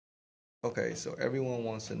Okay, so everyone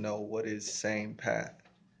wants to know what is SamePath.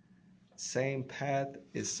 SamePath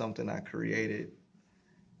is something I created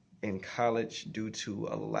in college due to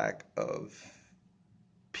a lack of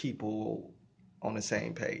people on the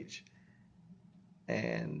same page.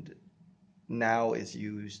 And now it's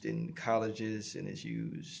used in colleges and it's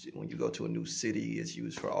used when you go to a new city, it's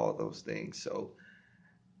used for all those things. So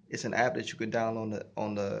it's an app that you can download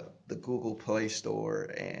on the Google Play Store,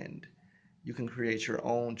 and you can create your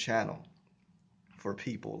own channel for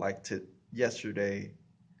people. Like to yesterday,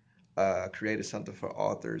 created something for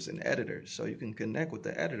authors and editors, so you can connect with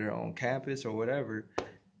the editor on campus or whatever,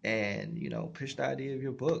 and pitch the idea of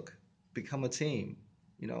your book, become a team.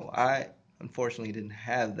 I unfortunately didn't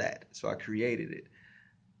have that, so I created it,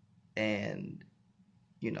 and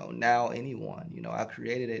now anyone, I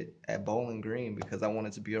created it at Bowling Green because I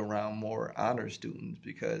wanted to be around more honor students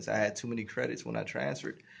because I had too many credits when I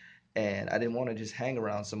transferred. And I didn't want to just hang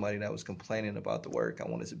around somebody that was complaining about the work. I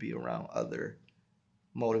wanted to be around other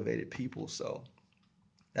motivated people. So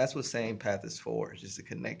that's what Same Path is for, just to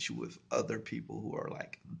connect you with other people who are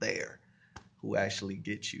like there, who actually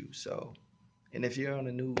get you. So, and if you're on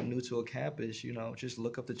a new to a campus, just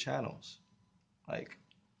look up the channels. Like,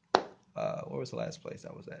 where was the last place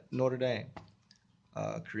I was at? Notre Dame.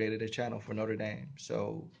 Created a channel for Notre Dame.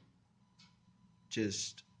 So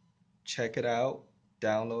just check it out,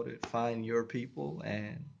 download it, find your people,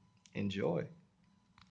 and enjoy.